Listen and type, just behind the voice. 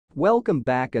Welcome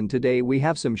back, and today we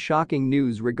have some shocking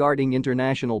news regarding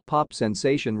international pop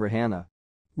sensation Rihanna.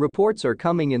 Reports are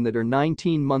coming in that her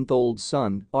 19-month-old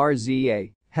son,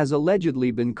 RZA, has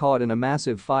allegedly been caught in a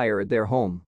massive fire at their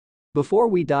home. Before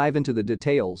we dive into the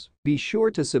details, be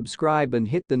sure to subscribe and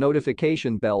hit the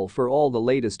notification bell for all the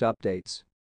latest updates.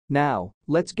 Now,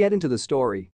 let's get into the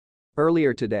story.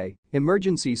 Earlier today,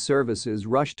 emergency services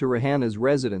rushed to Rihanna's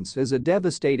residence as a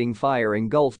devastating fire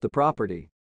engulfed the property.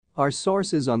 Our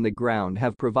sources on the ground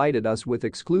have provided us with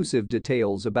exclusive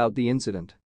details about the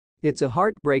incident. It's a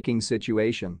heartbreaking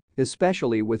situation,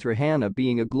 especially with Rihanna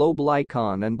being a global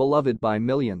icon and beloved by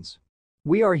millions.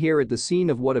 We are here at the scene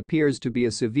of what appears to be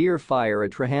a severe fire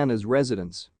at Rihanna's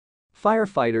residence.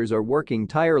 Firefighters are working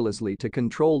tirelessly to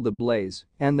control the blaze,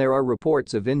 and there are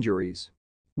reports of injuries.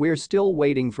 We're still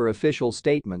waiting for official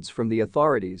statements from the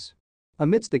authorities.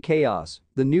 Amidst the chaos,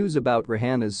 the news about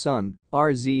Rihanna's son,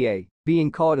 RZA,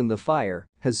 being caught in the fire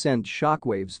has sent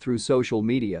shockwaves through social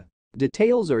media.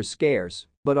 Details are scarce,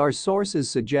 but our sources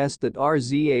suggest that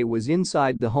RZA was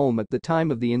inside the home at the time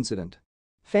of the incident.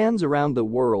 Fans around the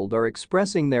world are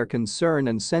expressing their concern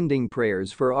and sending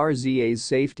prayers for RZA's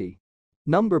safety.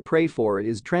 Pray for it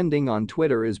is trending on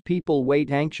Twitter as people wait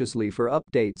anxiously for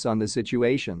updates on the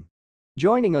situation.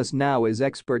 Joining us now is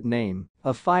Expert Name,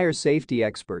 a fire safety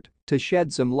expert, to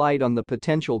shed some light on the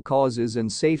potential causes and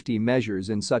safety measures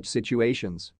in such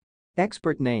situations.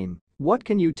 Expert Name, what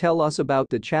can you tell us about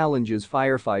the challenges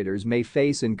firefighters may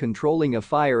face in controlling a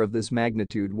fire of this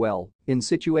magnitude? Well, in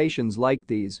situations like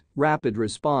these, rapid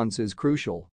response is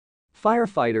crucial.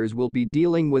 Firefighters will be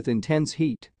dealing with intense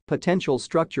heat, potential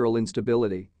structural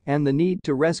instability, and the need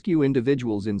to rescue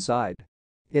individuals inside.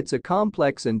 It's a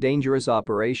complex and dangerous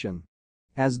operation.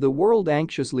 As the world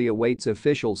anxiously awaits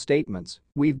official statements,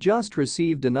 we've just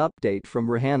received an update from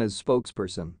Rihanna's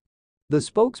spokesperson. The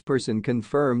spokesperson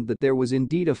confirmed that there was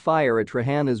indeed a fire at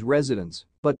Rihanna's residence,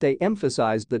 but they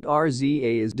emphasized that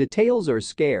RZA's details are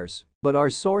scarce, but our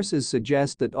sources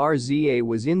suggest that RZA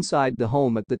was inside the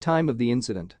home at the time of the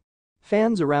incident.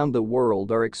 Fans around the world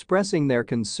are expressing their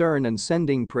concern and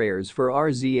sending prayers for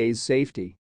RZA's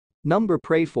safety.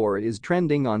 Pray for it is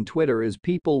trending on Twitter as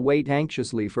people wait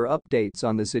anxiously for updates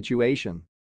on the situation.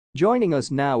 Joining us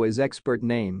now is Expert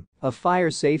Name, a fire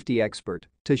safety expert,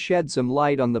 to shed some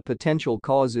light on the potential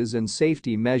causes and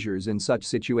safety measures in such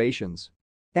situations.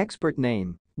 Expert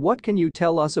Name, what can you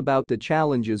tell us about the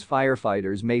challenges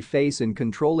firefighters may face in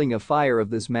controlling a fire of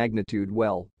this magnitude?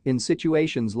 Well, in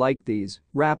situations like these,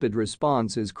 rapid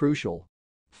response is crucial.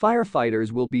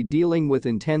 Firefighters will be dealing with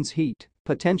intense heat,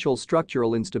 potential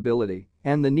structural instability,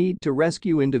 and the need to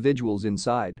rescue individuals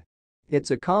inside.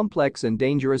 It's a complex and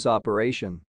dangerous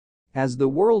operation. As the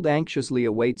world anxiously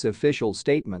awaits official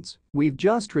statements, we've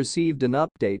just received an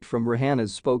update from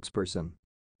Rihanna's spokesperson.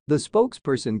 The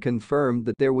spokesperson confirmed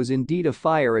that there was indeed a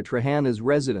fire at Rihanna's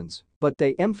residence, but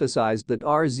they emphasized that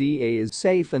RZA is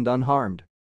safe and unharmed.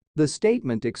 The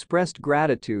statement expressed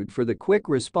gratitude for the quick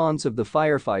response of the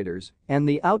firefighters and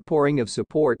the outpouring of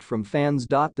support from fans.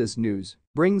 This news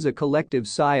brings a collective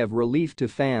sigh of relief to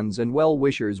fans and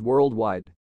well-wishers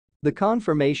worldwide. The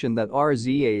confirmation that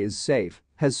RZA is safe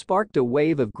has sparked a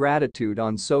wave of gratitude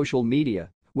on social media,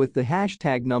 with the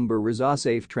hashtag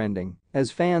 #RZASafe trending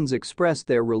as fans express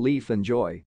their relief and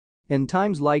joy. In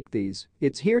times like these,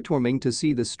 it's heartwarming to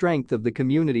see the strength of the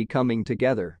community coming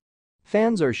together.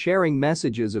 Fans are sharing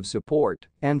messages of support,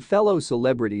 and fellow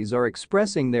celebrities are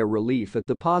expressing their relief at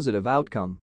the positive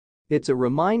outcome. It's a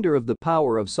reminder of the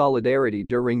power of solidarity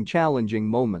during challenging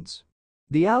moments.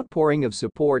 The outpouring of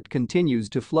support continues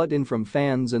to flood in from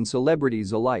fans and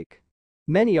celebrities alike.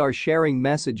 Many are sharing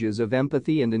messages of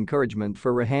empathy and encouragement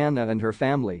for Rihanna and her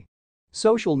family.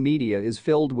 Social media is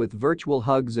filled with virtual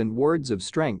hugs and words of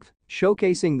strength,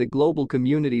 showcasing the global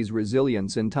community's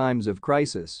resilience in times of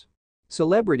crisis.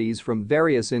 Celebrities from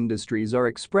various industries are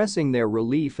expressing their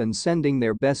relief and sending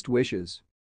their best wishes.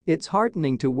 It's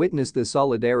heartening to witness the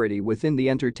solidarity within the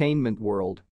entertainment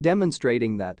world,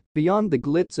 demonstrating that, beyond the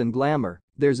glitz and glamour,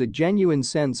 there's a genuine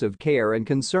sense of care and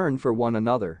concern for one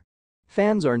another.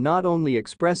 Fans are not only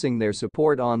expressing their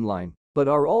support online, but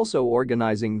are also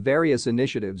organizing various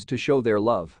initiatives to show their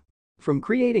love. From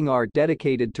creating art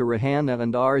dedicated to Rihanna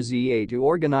and RZA to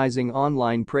organizing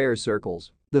online prayer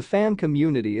circles, the fan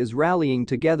community is rallying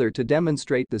together to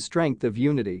demonstrate the strength of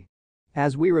unity.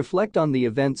 As we reflect on the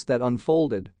events that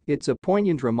unfolded, it's a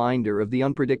poignant reminder of the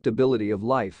unpredictability of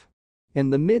life. In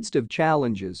the midst of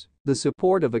challenges, the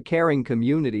support of a caring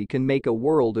community can make a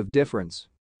world of difference.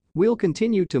 We'll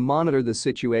continue to monitor the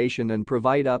situation and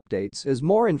provide updates as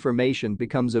more information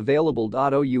becomes available.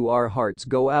 Our hearts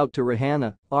go out to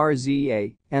Rihanna,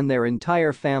 RZA, and their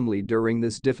entire family during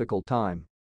this difficult time.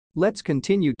 Let's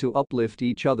continue to uplift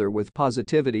each other with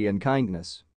positivity and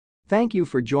kindness. Thank you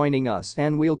for joining us,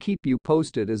 and we'll keep you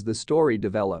posted as the story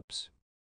develops.